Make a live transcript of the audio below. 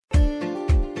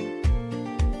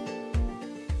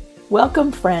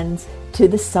Welcome, friends, to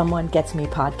the Someone Gets Me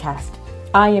podcast.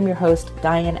 I am your host,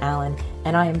 Diane Allen,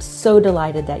 and I am so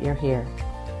delighted that you're here.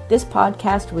 This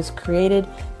podcast was created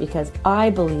because I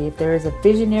believe there is a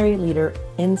visionary leader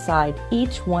inside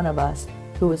each one of us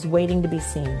who is waiting to be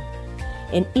seen.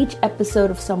 In each episode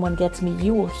of Someone Gets Me,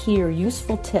 you will hear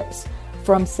useful tips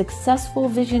from successful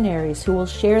visionaries who will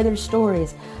share their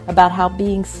stories about how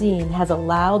being seen has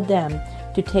allowed them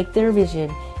to take their vision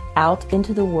out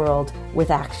into the world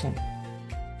with action.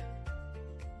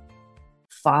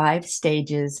 5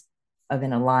 stages of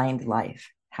an aligned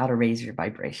life, how to raise your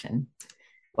vibration.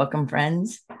 Welcome,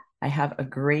 friends. I have a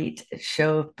great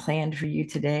show planned for you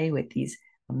today with these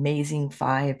amazing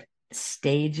 5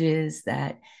 stages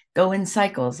that go in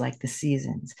cycles like the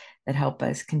seasons that help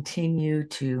us continue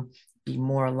to be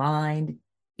more aligned,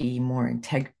 be more in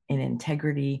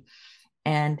integrity,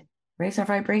 and raise our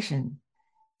vibration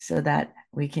so that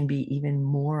we can be even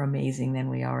more amazing than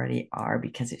we already are,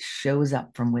 because it shows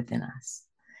up from within us,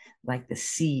 like the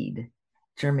seed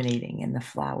germinating and the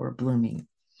flower blooming.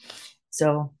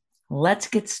 So let's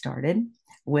get started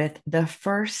with the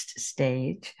first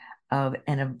stage of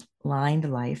an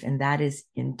aligned life, and that is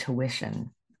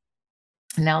intuition.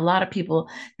 Now, a lot of people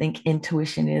think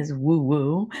intuition is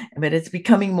woo-woo, but it's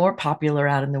becoming more popular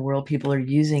out in the world. People are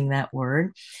using that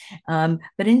word.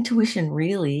 But intuition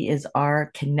really is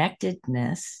our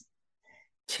connectedness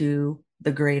to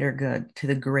the greater good, to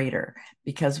the greater,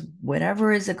 because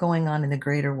whatever is going on in the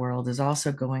greater world is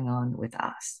also going on with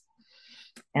us.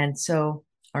 And so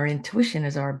our intuition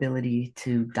is our ability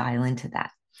to dial into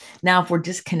that. Now, if we're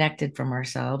disconnected from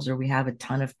ourselves, or we have a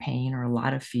ton of pain or a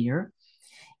lot of fear,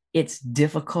 it's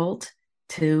difficult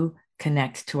to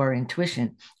connect to our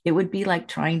intuition. It would be like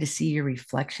trying to see your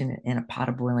reflection in a pot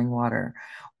of boiling water,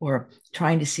 or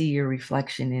trying to see your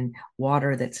reflection in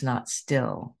water that's not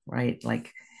still, right?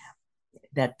 Like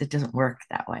that doesn't work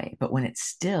that way. But when it's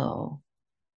still,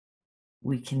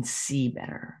 we can see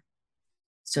better.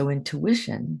 So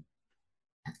intuition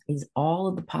is all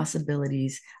of the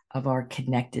possibilities of our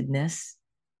connectedness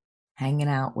hanging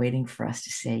out, waiting for us to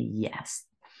say yes.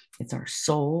 It's our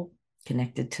soul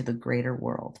connected to the greater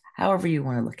world, however you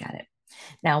want to look at it.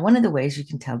 Now, one of the ways you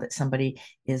can tell that somebody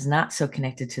is not so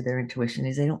connected to their intuition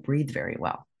is they don't breathe very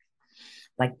well.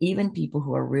 Like even people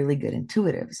who are really good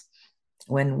intuitives,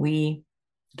 when we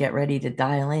get ready to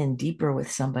dial in deeper with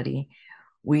somebody,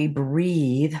 we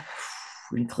breathe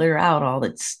and clear out all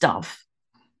that stuff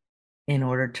in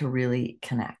order to really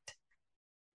connect.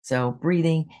 So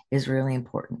breathing is really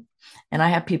important. And I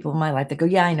have people in my life that go,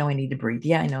 yeah, I know I need to breathe.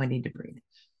 Yeah, I know I need to breathe.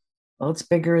 Well, it's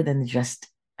bigger than just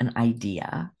an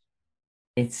idea.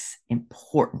 It's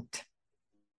important.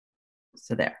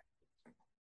 So there.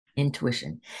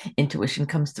 Intuition. Intuition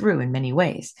comes through in many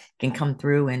ways. It can come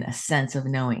through in a sense of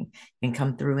knowing. It can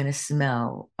come through in a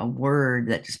smell, a word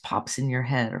that just pops in your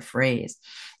head, a phrase.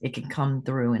 It can come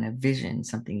through in a vision,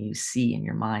 something you see in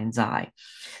your mind's eye.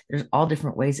 There's all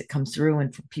different ways it comes through.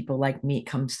 And for people like me, it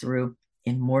comes through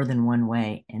in more than one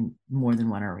way, in more than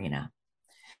one arena.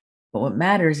 But what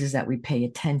matters is that we pay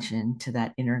attention to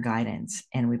that inner guidance,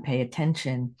 and we pay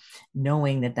attention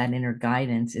knowing that that inner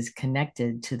guidance is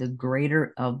connected to the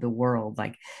greater of the world,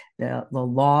 like the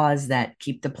laws that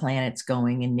keep the planets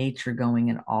going and nature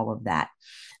going and all of that,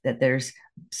 that there's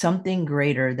something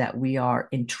greater that we are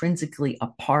intrinsically a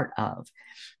part of.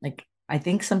 Like, I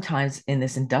think sometimes in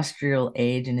this industrial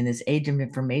age and in this age of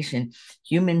information,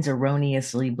 humans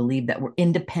erroneously believe that we're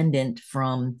independent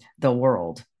from the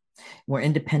world. We're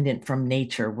independent from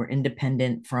nature. We're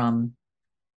independent from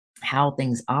how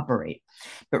things operate.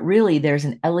 But really, there's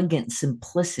an elegant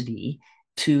simplicity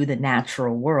to the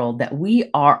natural world that we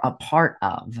are a part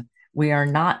of. We are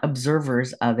not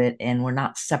observers of it, and we're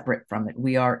not separate from it.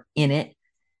 We are in it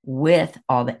with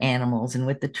all the animals and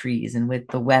with the trees and with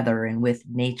the weather and with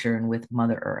nature and with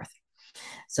Mother Earth.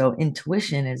 So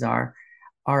intuition is our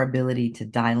ability to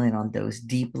dial in on those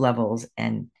deep levels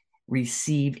and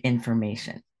receive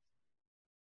information.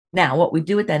 Now, what we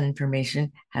do with that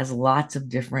information has lots of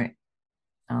different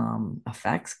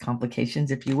effects, complications,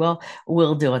 if you will.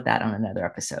 We'll deal with that on another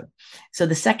episode. So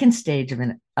the second stage of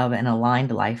an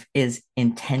aligned life is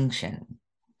intention.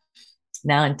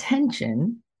 Now,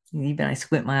 intention, even I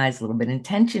squint my eyes a little bit,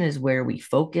 intention is where we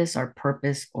focus our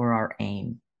purpose or our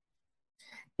aim.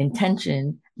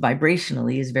 Intention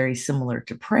vibrationally is very similar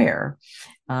to prayer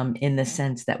in the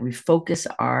sense that we focus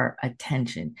our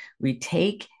attention. We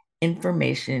take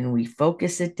information, we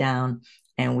focus it down,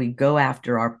 and we go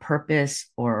after our purpose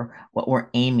or what we're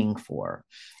aiming for.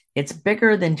 It's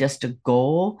bigger than just a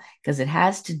goal because it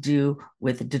has to do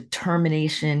with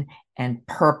determination and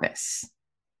purpose.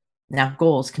 Now,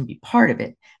 goals can be part of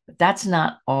it, but that's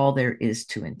not all there is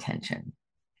to intention.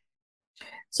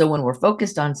 So when we're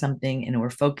focused on something and we're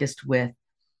focused with,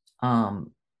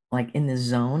 like in the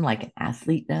zone, like an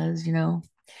athlete does,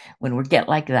 when we get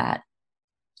like that,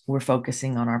 we're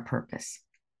focusing on our purpose.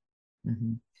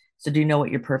 So do you know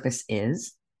what your purpose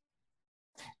is?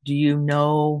 Do you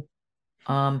know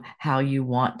how you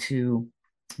want to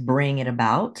bring it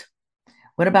about?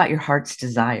 What about your heart's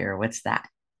desire? What's that?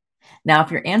 Now,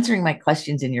 if you're answering my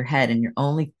questions in your head and you're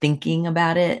only thinking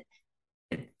about it,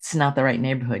 it's not the right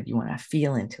neighborhood. You want to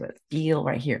feel into it. Feel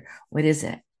right here. What is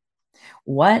it?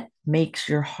 What makes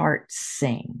your heart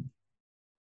sing?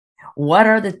 What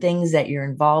are the things that you're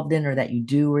involved in or that you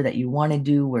do or that you want to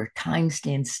do where time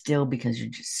stands still because you're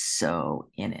just so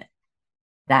in it?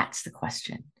 That's the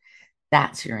question.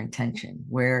 That's your intention.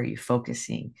 Where are you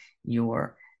focusing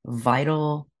your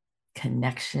vital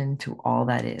connection to all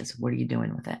that is? What are you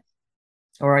doing with it?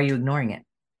 Or are you ignoring it?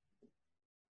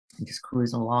 And just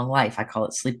cruising along life. I call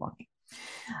it sleepwalking.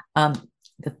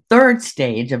 The third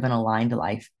stage of an aligned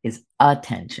life is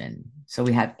attention. So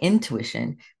we have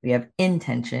intuition, we have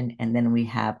intention, and then we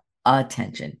have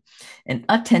attention. And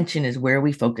attention is where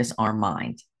we focus our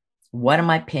mind. What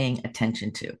am I paying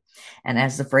attention to? And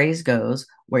as the phrase goes,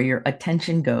 where your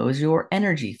attention goes, your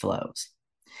energy flows.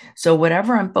 So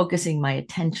whatever I'm focusing my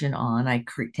attention on, I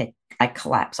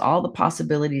collapse all the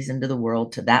possibilities into the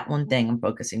world to that one thing I'm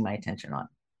focusing my attention on.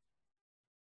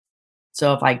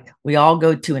 So if we all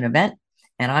go to an event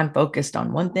and I'm focused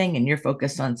on one thing and you're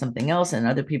focused on something else and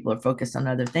other people are focused on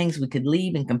other things, we could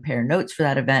leave and compare notes for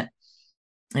that event,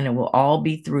 and it will all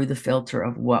be through the filter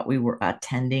of what we were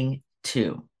attending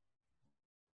to.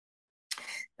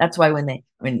 That's why when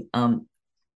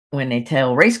they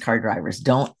tell race car drivers,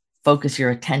 don't focus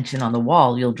your attention on the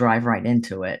wall, you'll drive right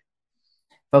into it.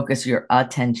 Focus your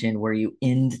attention where you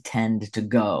intend to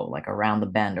go, like around the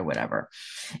bend or whatever.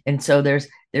 And so there's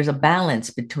a balance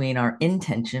between our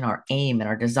intention, our aim, and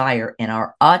our desire, and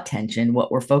our attention,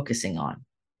 what we're focusing on.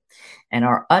 And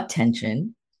our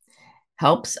attention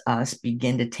helps us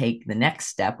begin to take the next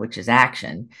step, which is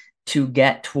action, to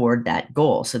get toward that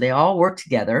goal. So they all work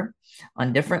together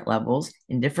on different levels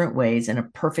in different ways in a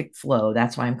perfect flow.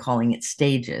 That's why I'm calling it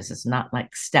stages. It's not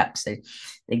like steps.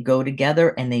 They go together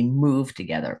and they move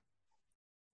together.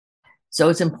 So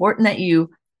it's important that you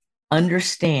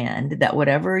understand that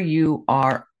whatever you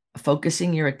are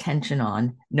focusing your attention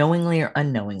on, knowingly or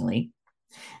unknowingly,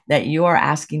 that you are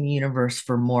asking the universe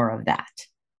for more of that,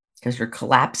 because you're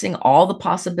collapsing all the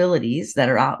possibilities that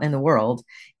are out in the world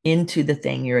into the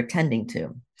thing you're attending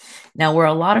to. Now, where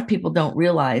a lot of people don't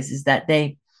realize is that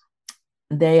they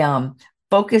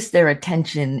focus their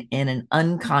attention in an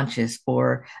unconscious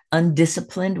or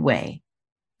undisciplined way,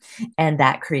 and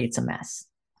that creates a mess.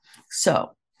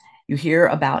 So you hear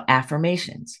about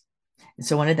affirmations. And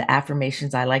so one of the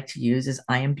affirmations I like to use is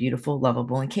I am beautiful,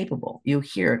 lovable, and capable. You'll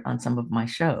hear it on some of my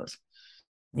shows.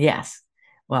 Yes.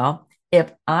 Well, if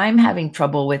I'm having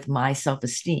trouble with my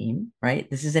self-esteem, right?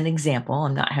 This is an example.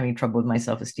 I'm not having trouble with my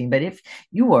self-esteem, but if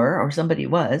you were or somebody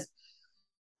was,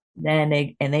 then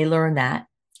they learn that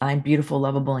I'm beautiful,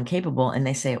 lovable, and capable, and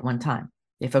they say it one time.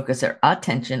 They focus their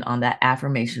attention on that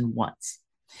affirmation once.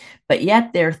 But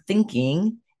yet their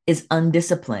thinking is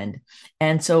undisciplined.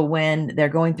 And so when they're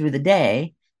going through the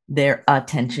day, their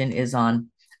attention is on,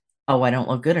 oh, I don't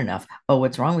look good enough. Oh,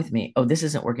 what's wrong with me? Oh, this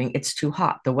isn't working. It's too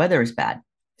hot. The weather is bad.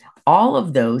 All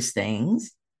of those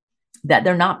things that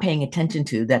they're not paying attention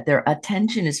to, that their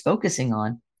attention is focusing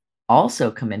on, also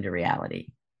come into reality.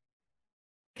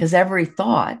 Because every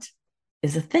thought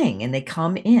is a thing and they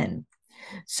come in.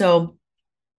 So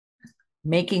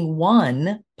making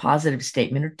one positive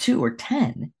statement or two or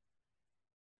 10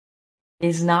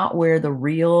 is not where the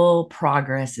real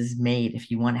progress is made if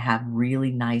you want to have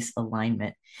really nice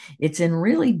alignment. It's in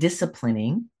really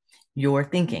disciplining your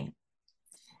thinking.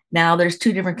 Now, there's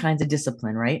two different kinds of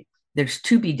discipline, right? There's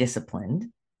to be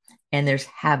disciplined and there's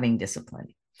having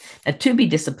discipline. Now, to be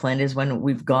disciplined is when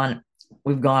we've gone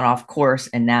off course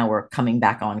and now we're coming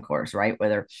back on course, right?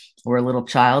 Whether we're a little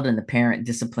child and the parent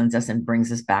disciplines us and brings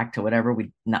us back to whatever,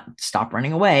 we not stop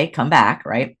running away, come back,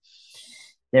 right?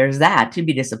 There's that, to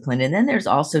be disciplined. And then there's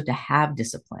also to have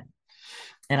discipline.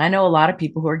 And I know a lot of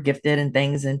people who are gifted and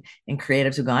things and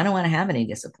creatives who go, I don't want to have any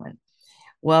discipline.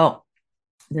 Well,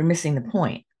 they're missing the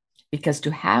point, because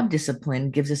to have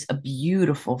discipline gives us a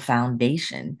beautiful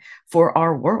foundation for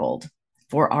our world,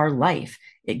 for our life.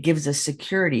 It gives us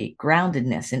security,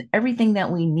 groundedness, and everything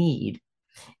that we need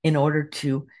in order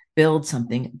to build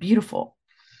something beautiful.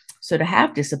 So to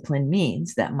have discipline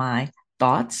means that my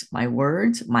thoughts, my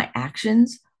words, my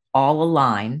actions all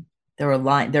align. They're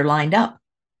lined up.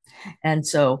 And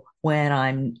so when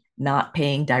I'm not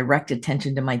paying direct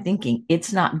attention to my thinking,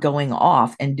 it's not going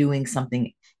off and doing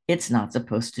something it's not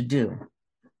supposed to do.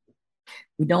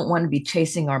 We don't want to be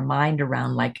chasing our mind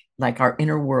around like our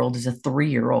inner world is a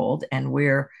 3-year-old and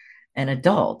we're an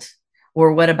adult.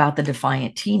 Or what about the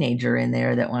defiant teenager in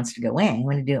there that wants to go, I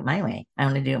want to do it my way. I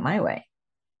want to do it my way.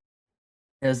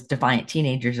 Those defiant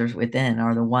teenagers within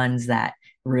are the ones that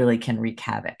really can wreak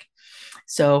havoc.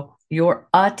 So your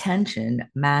attention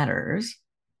matters,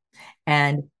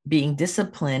 and being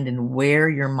disciplined in where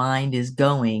your mind is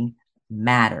going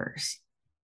matters.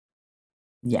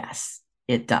 Yes,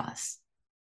 it does.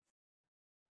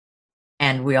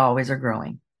 And we always are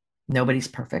growing. Nobody's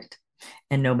perfect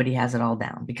and nobody has it all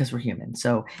down because we're human.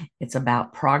 So it's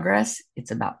about progress.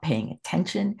 It's about paying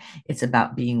attention. It's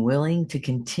about being willing to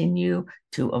continue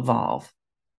to evolve.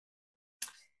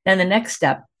 Then the next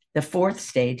step, the fourth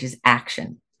stage, is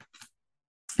action.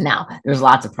 Now, there's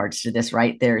lots of parts to this,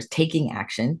 right? There's taking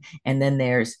action, and then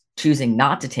there's choosing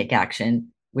not to take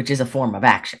action, which is a form of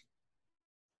action.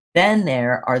 Then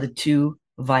there are the two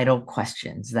vital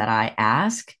questions that I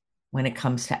ask when it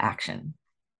comes to action.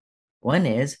 One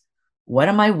is, what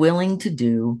am I willing to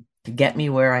do to get me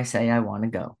where I say I want to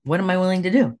go? What am I willing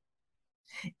to do?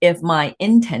 If my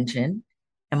intention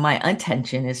and my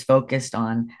attention is focused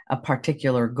on a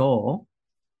particular goal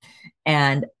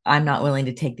and I'm not willing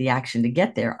to take the action to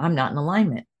get there, I'm not in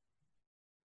alignment.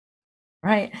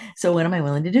 Right? So what am I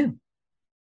willing to do?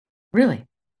 Really?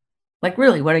 Like,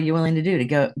 really, what are you willing to do to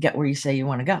go get where you say you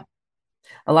want to go?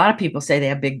 A lot of people say they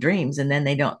have big dreams and then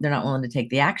they're not willing to take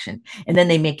the action. And then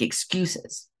they make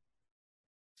excuses.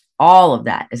 All of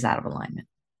that is out of alignment.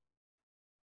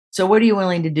 So what are you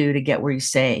willing to do to get where you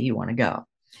say you want to go?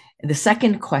 And the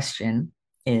second question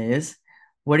is,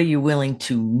 what are you willing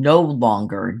to no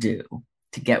longer do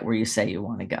to get where you say you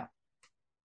want to go?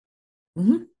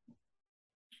 Mm-hmm.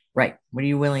 Right. What are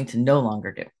you willing to no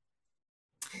longer do?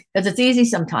 Because it's easy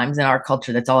sometimes in our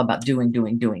culture that's all about doing,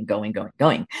 going,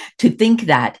 to think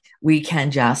that we can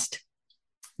just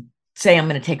say, I'm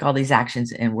going to take all these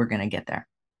actions and we're going to get there.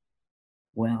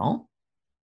 Well,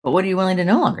 but what are you willing to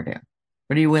no longer do?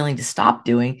 What are you willing to stop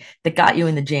doing that got you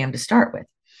in the jam to start with?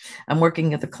 I'm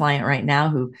working with a client right now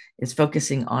who is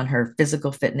focusing on her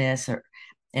physical fitness,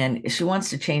 and she wants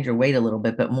to change her weight a little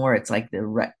bit, but more it's like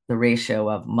the ratio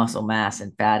of muscle mass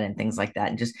and fat and things like that,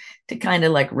 and just to kind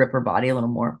of like rip her body a little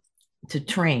more to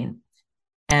train.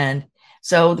 And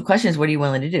so the question is, what are you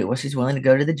willing to do? Well, she's willing to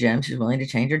go to the gym. She's willing to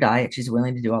change her diet. She's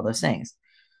willing to do all those things.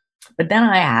 But then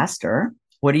I asked her,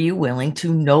 what are you willing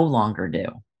to no longer do?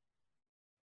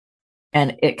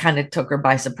 And it kind of took her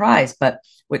by surprise. But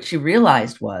what she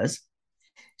realized was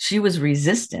she was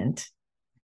resistant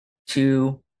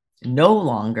to no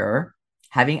longer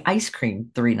having ice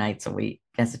cream 3 nights a week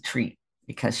as a treat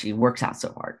because she works out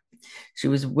so hard. She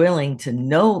was willing to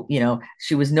know,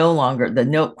 she was no longer the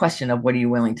no question of what are you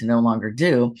willing to no longer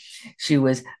do. She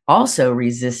was also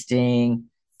resisting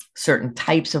certain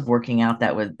types of working out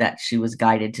that she was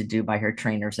guided to do by her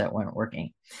trainers that weren't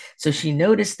working. So she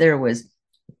noticed there was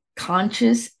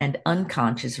conscious and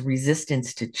unconscious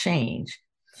resistance to change.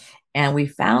 And we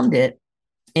found it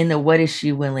in the what is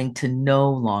she willing to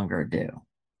no longer do?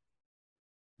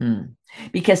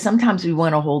 Because sometimes we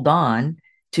want to hold on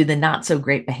to the not so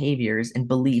great behaviors and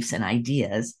beliefs and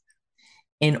ideas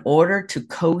in order to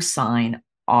co-sign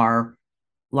our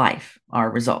life, our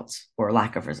results or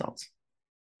lack of results.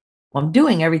 Well, I'm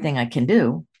doing everything I can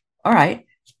do. All right.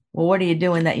 Well, what are you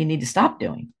doing that you need to stop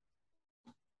doing?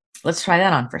 Let's try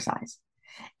that on for size.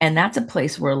 And that's a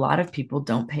place where a lot of people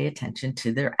don't pay attention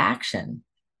to their action.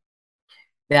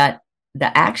 That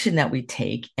the action that we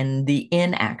take and the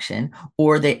inaction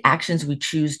or the actions we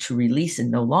choose to release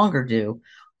and no longer do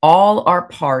all are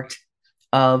part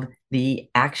of the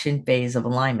action phase of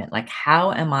alignment. Like,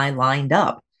 how am I lined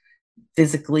up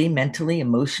physically, mentally,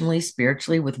 emotionally,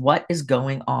 spiritually with what is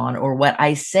going on or what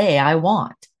I say I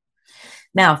want?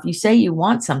 Now, if you say you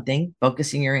want something,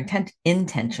 focusing your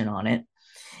intention on it,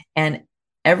 and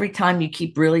every time you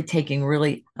keep really taking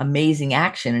really amazing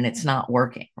action and it's not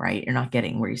working, right? You're not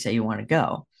getting where you say you want to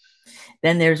go.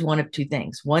 Then there's one of two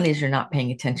things. One is you're not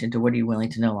paying attention to what are you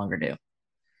willing to no longer do.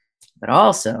 But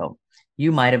also,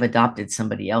 you might have adopted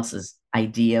somebody else's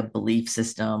idea, belief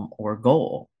system, or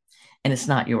goal, and it's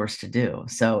not yours to do.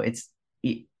 So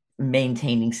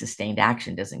maintaining sustained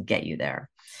action doesn't get you there.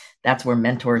 That's where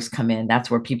mentors come in.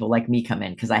 That's where people like me come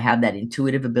in, because I have that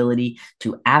intuitive ability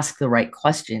to ask the right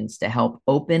questions to help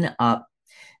open up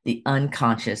the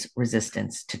unconscious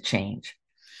resistance to change.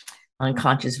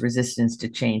 Unconscious resistance to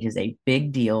change is a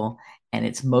big deal. And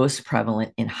it's most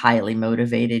prevalent in highly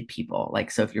motivated people.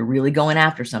 Like, so if you're really going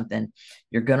after something,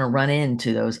 you're going to run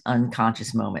into those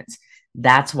unconscious moments.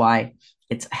 That's why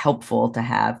it's helpful to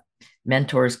have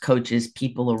mentors, coaches,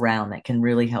 people around that can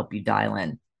really help you dial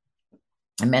in.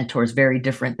 A mentor is very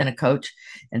different than a coach.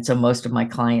 And so most of my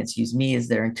clients use me as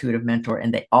their intuitive mentor,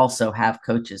 and they also have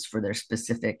coaches for their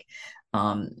specific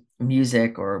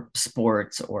music or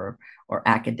sports or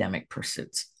academic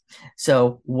pursuits.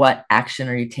 So what action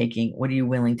are you taking? What are you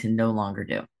willing to no longer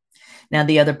do? Now,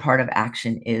 the other part of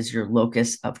action is your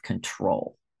locus of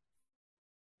control.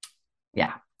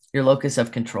 Yeah, your locus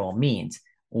of control means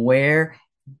where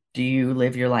do you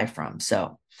live your life from?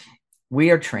 So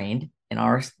we are trained in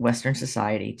our Western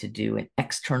society to do an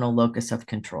external locus of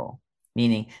control,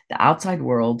 meaning the outside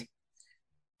world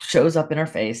shows up in our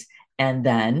face, and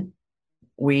then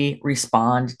we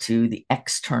respond to the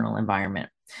external environment,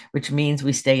 which means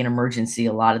we stay in emergency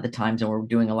a lot of the times and we're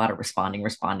doing a lot of responding.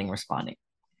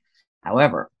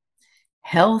 However,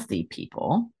 healthy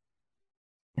people,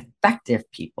 effective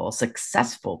people,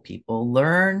 successful people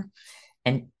learn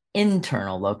an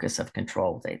internal locus of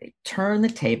control. They turn the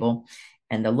table,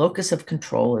 and the locus of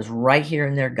control is right here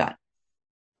in their gut.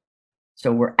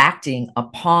 So we're acting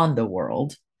upon the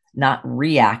world, not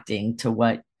reacting to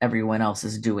what everyone else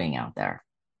is doing out there.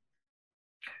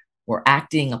 We're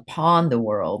acting upon the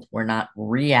world. We're not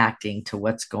reacting to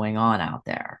what's going on out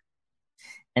there.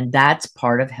 And that's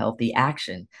part of healthy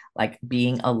action, like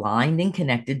being aligned and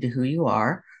connected to who you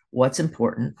are, what's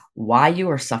important, why you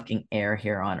are sucking air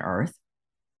here on earth,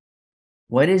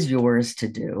 what is yours to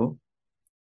do,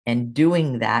 and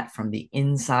doing that from the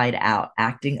inside out,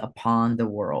 acting upon the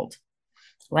world.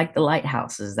 Like the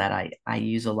lighthouses that I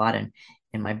use a lot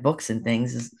in my books and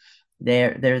things, is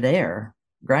they're there,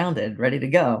 grounded, ready to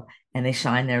go, and they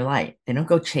shine their light. They don't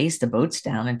go chase the boats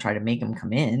down and try to make them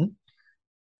come in,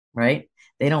 right?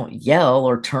 They don't yell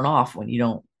or turn off when you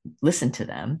don't listen to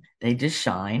them. They just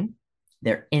shine,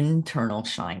 their internal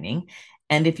shining.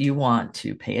 And if you want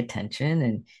to pay attention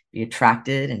and be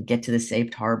attracted and get to the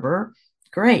safe harbor,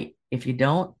 great. If you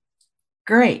don't,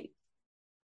 great.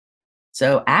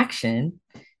 So action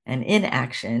and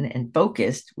inaction and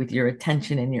focused with your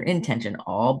attention and your intention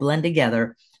all blend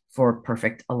together for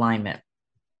perfect alignment.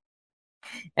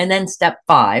 And then step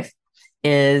 5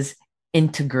 is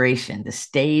integration, the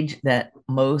stage that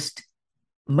most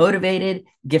motivated,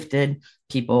 gifted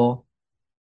people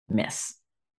miss.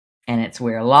 And it's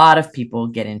where a lot of people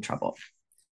get in trouble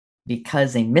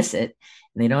because they miss it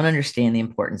and they don't understand the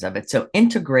importance of it. So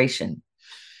integration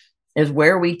is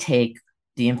where we take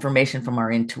the information from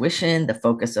our intuition, the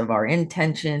focus of our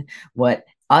intention, what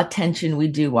attention we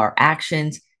do, our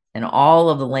actions, and all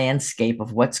of the landscape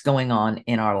of what's going on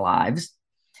in our lives.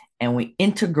 And we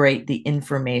integrate the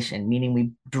information, meaning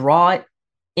we draw it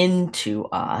into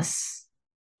us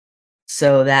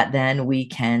so that then we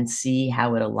can see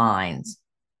how it aligns.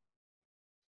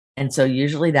 And so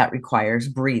usually that requires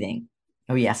breathing.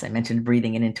 Oh, yes, I mentioned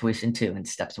breathing and intuition too. In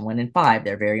steps 1 and 5,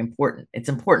 they're very important. It's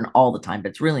important all the time, but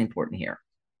it's really important here.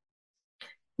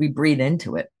 We breathe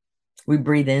into it. We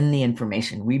breathe in the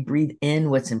information. We breathe in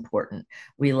what's important.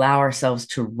 We allow ourselves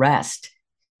to rest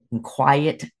in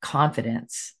quiet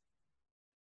confidence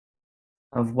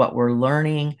of what we're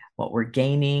learning, what we're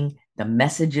gaining, the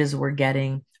messages we're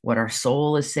getting, what our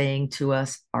soul is saying to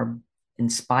us, our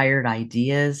inspired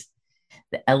ideas,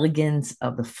 the elegance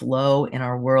of the flow in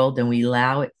our world, and we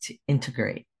allow it to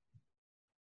integrate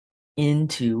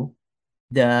into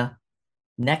the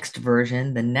next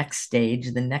version, the next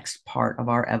stage, the next part of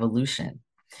our evolution.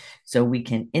 So we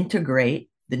can integrate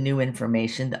the new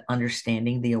information, the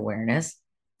understanding, the awareness,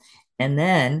 and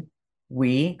then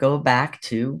we go back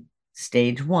to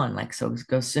stage 1, like so it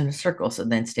goes in a circle. So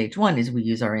then stage 1 is we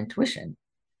use our intuition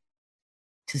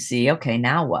to see, okay,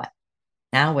 now what?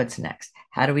 Now what's next?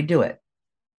 How do we do it?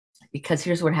 Because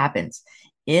here's what happens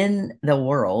in the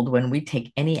world when we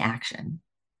take any action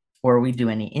or we do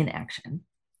any inaction,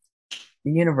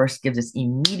 the universe gives us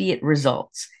immediate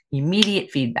results,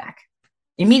 immediate feedback,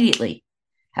 immediately.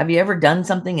 Have you ever done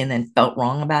something and then felt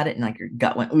wrong about it and like your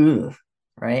gut went, ooh,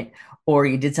 right? Or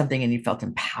you did something and you felt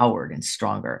empowered and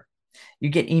stronger. You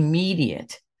get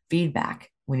immediate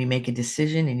feedback when you make a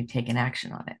decision and you take an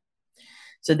action on it.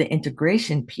 So the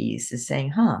integration piece is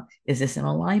saying, is this in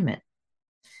alignment?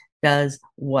 Does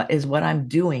what I'm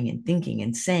doing and thinking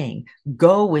and saying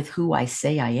go with who I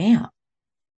say I am?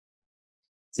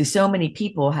 See, so many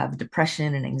people have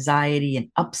depression and anxiety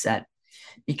and upset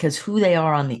because who they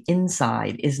are on the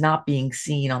inside is not being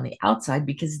seen on the outside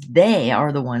because they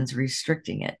are the ones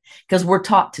restricting it. Because we're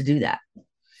taught to do that.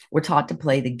 We're taught to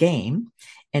play the game.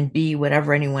 and be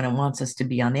whatever anyone wants us to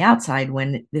be on the outside,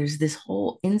 when there's this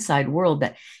whole inside world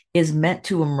that is meant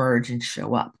to emerge and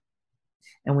show up.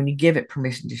 And when you give it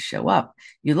permission to show up,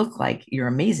 you look like you're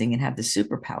amazing and have the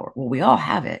superpower. Well, we all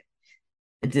have it.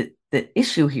 The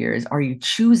issue here is, are you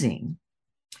choosing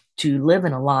to live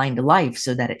an aligned life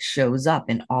so that it shows up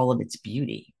in all of its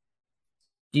beauty?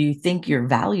 Do you think you're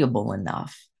valuable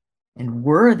enough and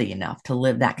worthy enough to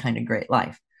live that kind of great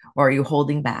life? Or are you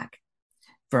holding back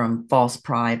from false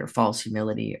pride or false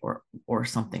humility or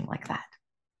something like that?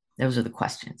 Those are the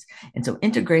questions. And so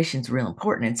integration is real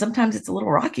important. And sometimes it's a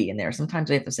little rocky in there. Sometimes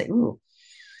we have to say, ooh,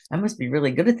 I must be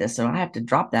really good at this. So I have to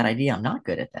drop that idea. I'm not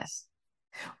good at this.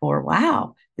 Or,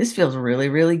 wow, this feels really,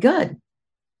 really good.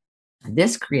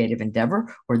 This creative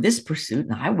endeavor or this pursuit,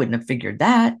 and I wouldn't have figured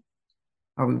that.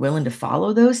 Are we willing to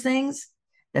follow those things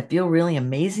that feel really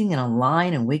amazing and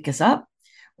align and wake us up?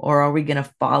 Or are we going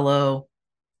to follow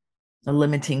a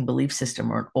limiting belief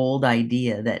system or an old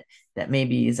idea that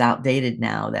maybe is outdated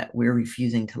now that we're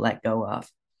refusing to let go of?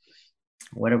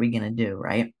 What are we going to do,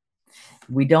 right?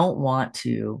 We don't want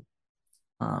to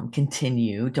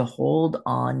continue to hold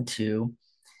on to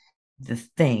the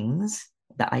things,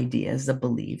 the ideas, the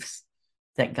beliefs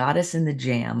that got us in the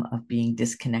jam of being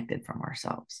disconnected from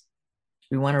ourselves.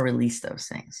 We want to release those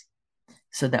things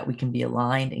so that we can be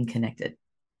aligned and connected.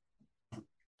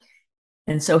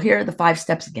 And so here are the 5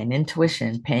 steps again.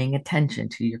 Intuition, paying attention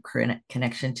to your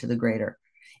connection to the greater.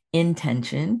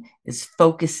 Intention is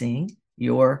focusing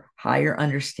your higher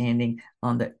understanding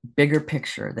on the bigger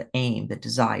picture, the aim, the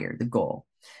desire, the goal.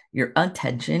 Your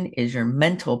attention is your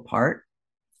mental part,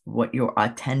 what you're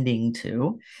attending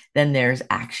to. Then there's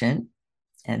action.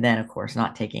 And then, of course,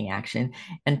 not taking action,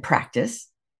 and practice,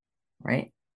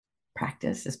 right?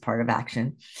 Practice is part of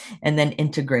action. And then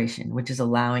integration, which is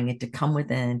allowing it to come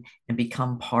within and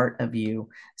become part of you,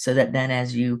 so that then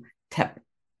as you tap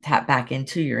back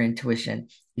into your intuition,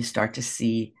 you start to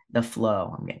see the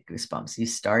flow. I'm getting goosebumps. You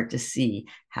start to see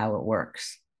how it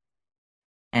works.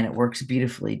 And it works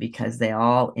beautifully because they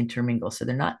all intermingle. So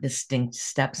they're not distinct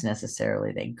steps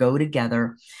necessarily. They go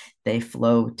together, they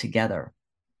flow together.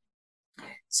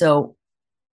 So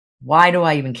why do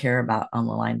I even care about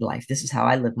unaligned life? This is how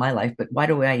I live my life, but why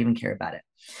do I even care about it?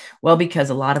 Well, because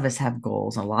a lot of us have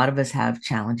goals. A lot of us have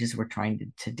challenges we're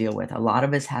trying to deal with. A lot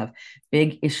of us have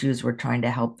big issues we're trying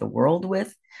to help the world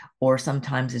with, or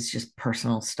sometimes it's just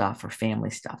personal stuff or family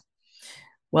stuff.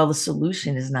 Well, the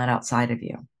solution is not outside of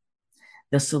you.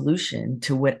 The solution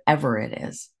to whatever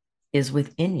it is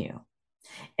within you.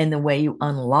 And the way you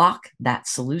unlock that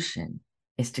solution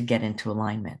is to get into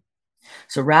alignment.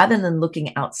 So rather than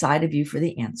looking outside of you for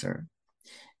the answer,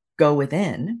 go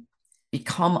within,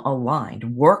 become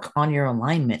aligned, work on your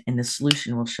alignment, and the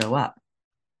solution will show up.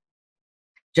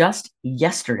 Just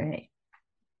yesterday,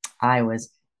 I was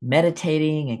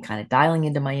meditating and kind of dialing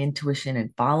into my intuition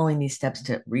and following these steps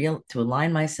to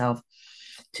align myself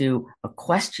to a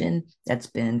question that's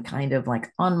been kind of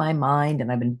like on my mind,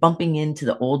 and I've been bumping into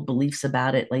the old beliefs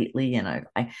about it lately, and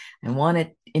I want to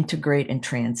integrate and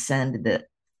transcend the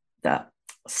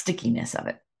stickiness of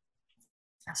it.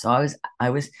 So I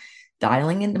was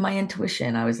dialing into my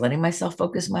intuition. I was letting myself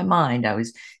focus my mind. I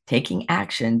was taking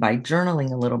action by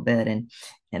journaling a little bit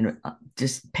and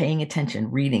just paying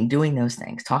attention, reading, doing those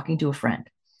things, talking to a friend.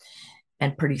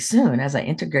 And pretty soon, as I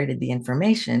integrated the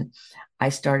information, I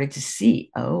started to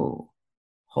see, oh,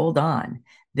 hold on.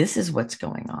 This is what's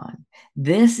going on.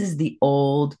 This is the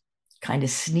old kind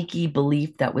of sneaky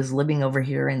belief that was living over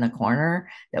here in the corner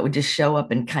that would just show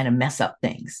up and kind of mess up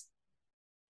things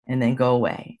and then go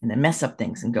away, and then mess up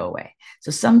things and go away. So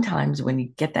sometimes when you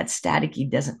get that staticky,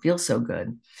 doesn't feel so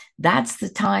good, that's the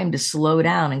time to slow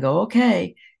down and go,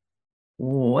 okay,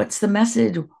 what's the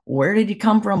message? Where did you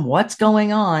come from? What's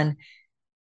going on?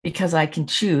 Because I can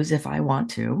choose, if I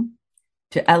want to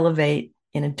elevate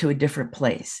into a different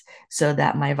place so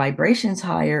that my vibration's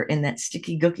higher and that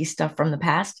sticky gooky stuff from the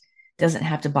past doesn't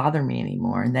have to bother me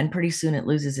anymore. And then pretty soon it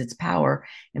loses its power,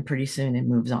 and pretty soon it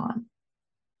moves on.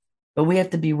 But we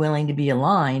have to be willing to be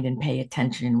aligned and pay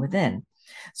attention within.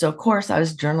 So, of course, I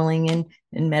was journaling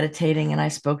and meditating, and I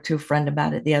spoke to a friend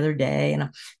about it the other day, and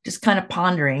I'm just kind of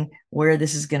pondering where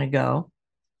this is going to go.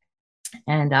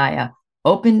 And I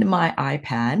opened my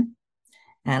iPad,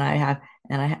 and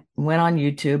I went on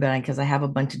YouTube, and because I have a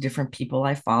bunch of different people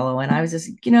I follow, and I was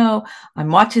just, I'm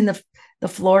watching the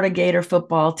Florida Gator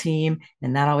football team,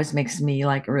 and that always makes me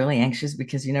like really anxious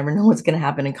because you never know what's going to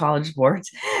happen in college sports.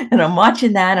 And I'm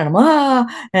watching that,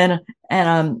 and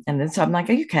and then so I'm like,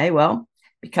 okay, well,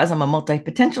 because I'm a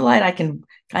multi-potentialite, I can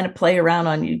kind of play around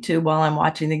on YouTube while I'm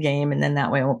watching the game, and then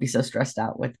that way I won't be so stressed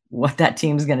out with what that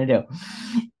team's going to do.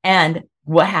 And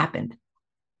What happened?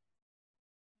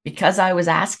 Because I was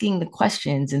asking the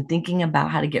questions and thinking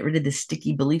about how to get rid of this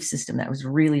sticky belief system that was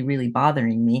really, really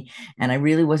bothering me, and I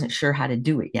really wasn't sure how to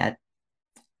do it yet.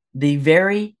 The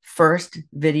very first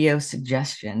video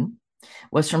suggestion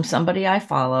was from somebody I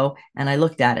follow, and I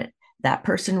looked at it. That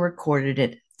person recorded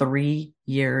it 3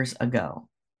 years ago.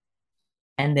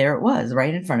 And there it was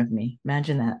right in front of me.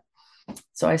 Imagine that.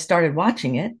 So I started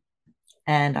watching it,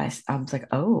 and I was like,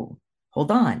 oh,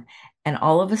 hold on. And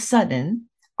all of a sudden,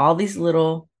 all these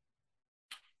little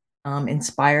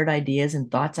inspired ideas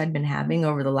and thoughts I'd been having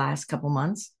over the last couple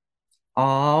months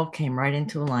all came right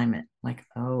into alignment. Like,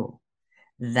 oh,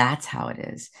 that's how it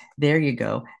is. There you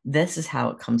go. This is how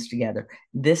it comes together.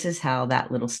 This is how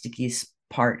that little sticky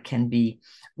part can be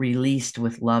released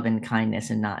with love and kindness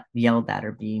and not yelled at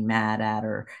or be mad at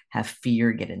or have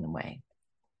fear get in the way.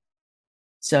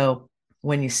 So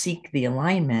when you seek the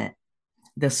alignment,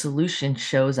 the solution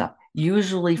shows up,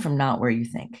 usually from not where you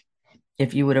think.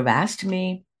 If you would have asked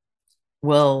me,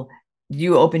 well,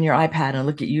 you open your iPad and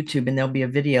look at YouTube and there'll be a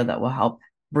video that will help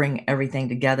bring everything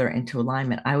together into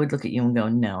alignment, I would look at you and go,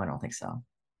 no, I don't think so.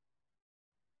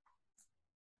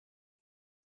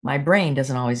 My brain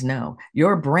doesn't always know.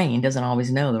 Your brain doesn't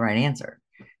always know the right answer.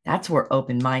 That's where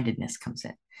open-mindedness comes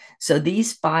in. So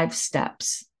these 5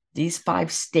 steps, these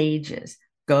 5 stages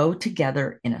go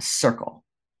together in a circle.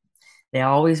 They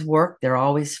always work. They're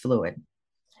always fluid.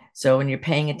 So when you're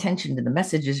paying attention to the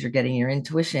messages, you're getting your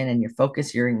intuition and your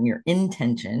focus, you're in your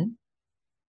intention.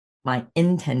 My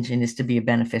intention is to be a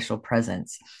beneficial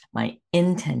presence. My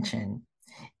intention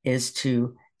is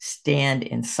to stand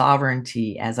in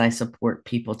sovereignty as I support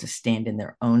people to stand in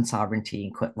their own sovereignty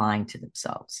and quit lying to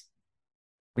themselves,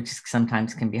 which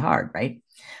sometimes can be hard, right?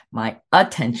 My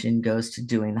attention goes to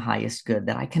doing the highest good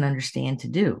that I can understand to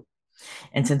do.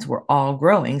 And since we're all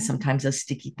growing, sometimes those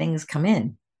sticky things come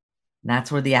in.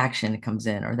 That's where the action comes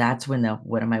in, or that's when the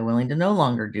what am I willing to no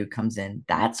longer do comes in.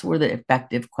 That's where the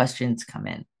effective questions come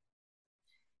in.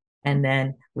 And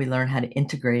then we learn how to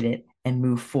integrate it and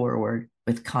move forward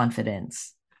with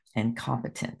confidence and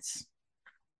competence.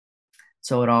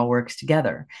 So it all works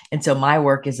together. And so my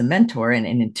work as a mentor and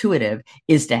an intuitive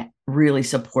is to really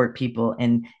support people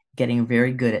in getting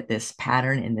very good at this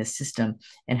pattern in this system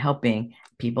and helping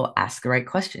people ask the right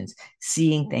questions,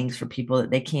 seeing things for people that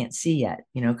they can't see yet,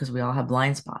 because we all have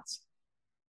blind spots.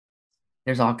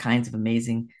 There's all kinds of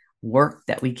amazing work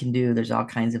that we can do. There's all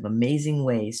kinds of amazing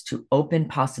ways to open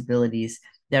possibilities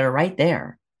that are right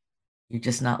there. You're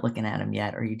just not looking at them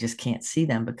yet, or you just can't see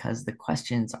them because the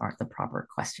questions aren't the proper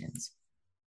questions.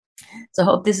 So I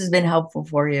hope this has been helpful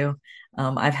for you.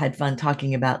 I've had fun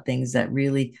talking about things that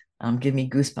really give me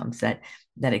goosebumps,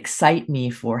 that excite me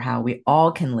for how we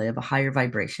all can live a higher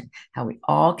vibration, how we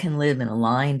all can live an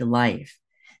aligned life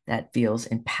that feels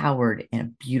empowered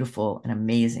and beautiful and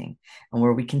amazing, and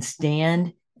where we can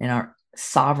stand in our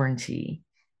sovereignty,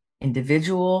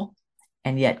 individual,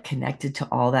 and yet connected to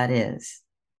all that is.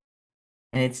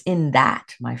 And it's in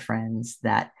that, my friends,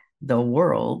 that the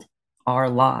world, our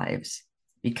lives,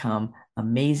 become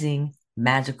amazing,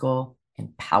 magical,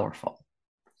 and powerful.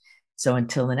 So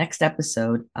until the next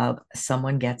episode of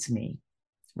Someone Gets Me,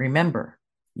 remember,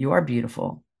 you are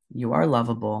beautiful, you are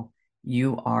lovable,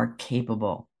 you are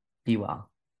capable. Be well.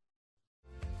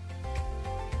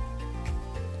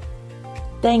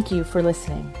 Thank you for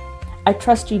listening. I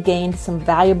trust you gained some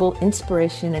valuable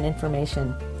inspiration and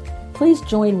information. Please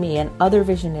join me and other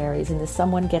visionaries in the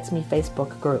Someone Gets Me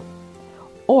Facebook group.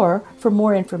 Or for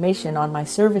more information on my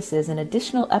services and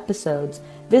additional episode's,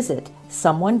 visit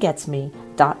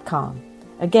someonegetsme.com.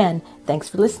 Again, thanks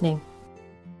for listening.